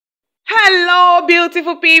Hello,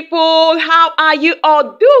 beautiful people. How are you all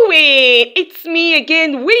doing? It's me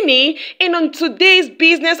again, Winnie. And on today's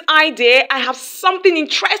business idea, I have something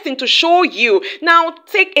interesting to show you. Now,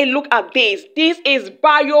 take a look at this. This is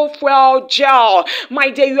biofuel gel. My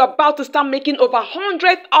dear, you're about to start making over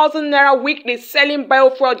 100,000 naira weekly selling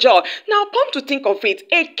biofuel gel. Now, come to think of it,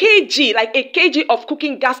 a kg of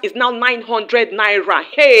cooking gas is now 900 naira.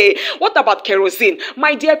 Hey, what about kerosene?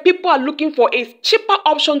 My dear, people are looking for a cheaper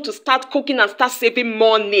option to start cooking and start saving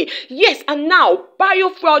money. Yes, and now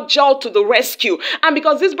biofuel gel to the rescue. And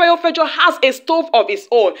because this biofuel gel has a stove of its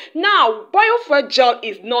own, now biofuel gel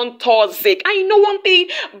is non-toxic. And you know one thing,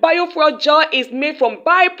 biofuel gel is made from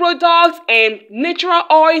byproducts and natural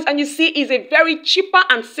oils, and you see is a very cheaper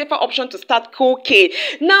and safer option to start cooking.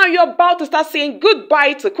 Now you're about to start saying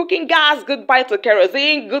goodbye to cooking gas, goodbye to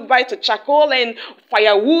kerosene, goodbye to charcoal and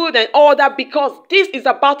firewood and all that, because this is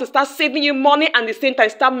about to start saving you money and at the same time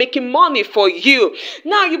start making money for you.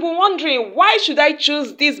 Now you've been wondering, why should I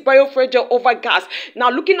choose this biofuel gel over gas? Now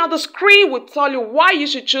looking at the screen will tell you why you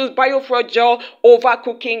should choose biofuel gel over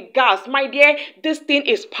cooking gas. My dear, this thing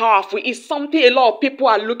is powerful. It's something a lot of people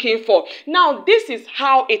are looking for. Now this is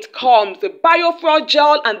how it comes: the biofuel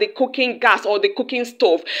gel and the cooking gas or the cooking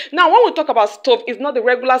stove. Now when we talk about stove, it's not the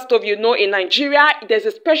regular stove you know in Nigeria. There's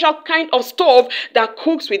a special kind of stove that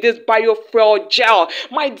cooks with this biofuel gel.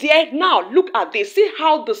 My dear, now look at this. See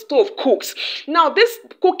how the stove cooks. Now this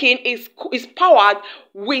cooking is powered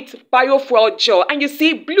with biofuel gel, and you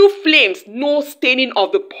see blue flames, no staining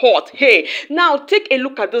of the pot. Hey, now take a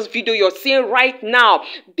look at this video you're seeing right now.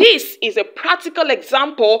 This is a practical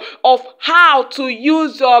example of how to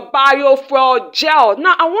use your biofuel gel.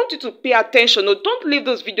 Now I want you to pay attention. No, don't leave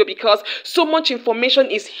this video, because so much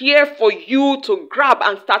information is here for you to grab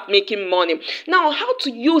and start making money. Now how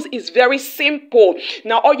to use is very simple.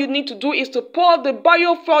 Now all you need to do is to pour the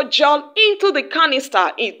biofuel gel into the canister.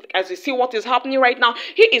 As you see what is happening right now,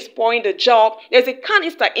 he is pouring the gel. There's a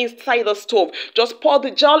canister inside the stove. Just pour the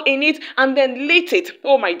gel in it and then lit it.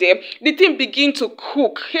 Oh my dear, the thing begin to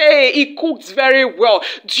cook. Hey, it cooks very well.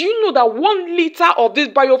 Do you know that 1 liter of this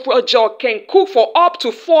biofuel gel can cook for up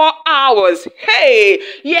to 4 hours? Hey,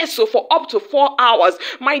 yes, so for up to 4 hours.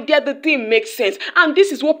 My dear, the thing makes sense, and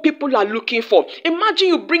this is what people are looking for. Imagine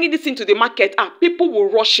you bringing this into the market, people will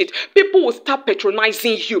rush it. People will start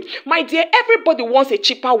patronizing you. My dear, everybody wants a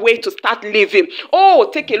cheaper way to start living. Oh,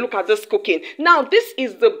 take a look at this cooking. Now this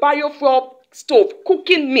is the biofuel stove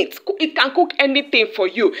cooking meat. It can cook anything for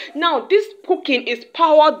you. Now this cooking is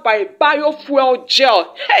powered by biofuel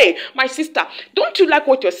gel. Hey, my sister, don't you like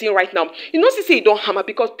what you're seeing right now? You know, say you don't hammer,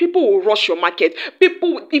 because people will rush your market.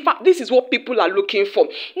 In fact, this is what people are looking for.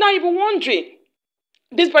 Now you're wondering,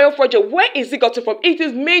 this biofuel gel, where is it gotten from? It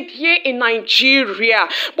is made here in Nigeria.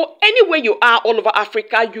 But anywhere you are all over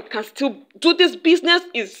Africa, you can still do this business.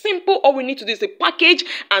 It's simple. All we need to do is a package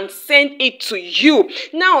and send it to you.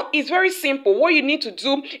 Now, it's very simple. What you need to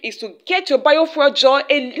do is to get your biofuel gel.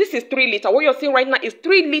 And this is 3 liter. What you're seeing right now is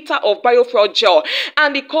 3 liter of biofuel gel.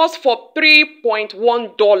 And it costs for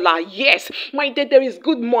 $3.1. Yes, my dear, there is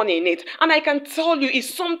good money in it. And I can tell you,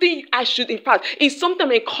 it's something it's something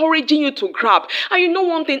I'm encouraging you to grab. And you know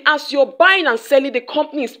one thing, as you're buying and selling, the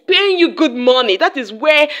company is paying you good money. That is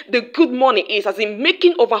where the good money is, as in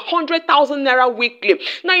making over 100,000 naira weekly.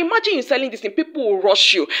 Now imagine you're selling this and people will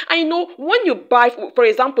rush you. I know when you buy, for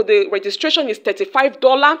example, the registration is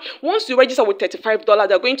 $35. Once you register with $35,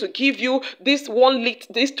 they're going to give you this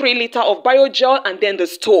 3 liter of biogel and then the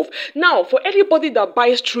stove. Now for everybody that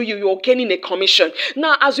buys through you, you're getting a commission.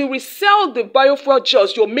 Now as you resell the biofuel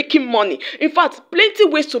gels, you're making money. In fact, plenty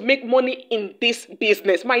ways to make money in this business.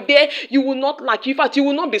 My dear, you will not lack. In fact, you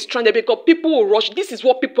will not be stranded, because people will rush. This is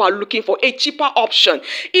what people are looking for, a cheaper option.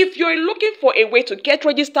 If you're looking for a way to get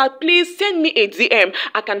registered, please send me a DM.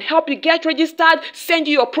 I can help you get registered, send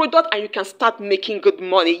you your product, and you can start making good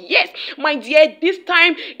money. Yes, my dear, this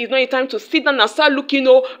time is not a time to sit down and start looking.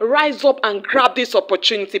 Rise up and grab this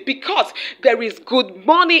opportunity, because there is good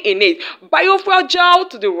money in it. Biofuel gel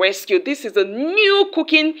to the rescue. This is a new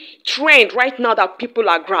cooking trend right now that people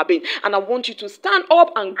are grabbing, and I want you to stand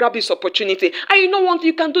up and grab this opportunity. And you know what,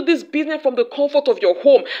 you can do this business from the comfort of your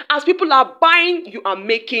home. As people are buying, you are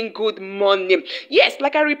making good money. Yes,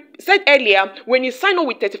 like I said earlier, when you sign up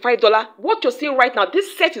with $35, what you're seeing right now,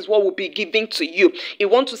 this set is what will be given to you. You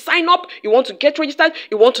want to sign up, you want to get registered,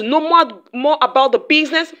 you want to know more about the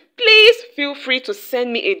business, please feel free to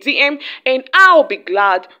send me a DM and I'll be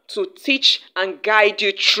glad to teach and guide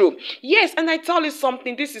you through. Yes, and I tell you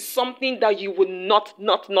something, this is something that you will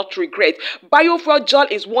not regret. Biofuel gel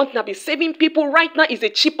is one thing that be saving people right now. Is a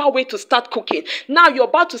cheaper way to start cooking. Now you're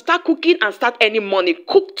about to start cooking and start earning money.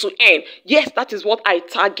 Cook to earn. Yes, that is what I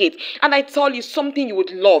target. And I tell you something you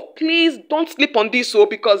would love. Please don't sleep on this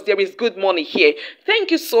because there is good money here.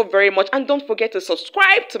 Thank you so very much, and don't forget to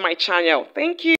subscribe to my channel. Thank you.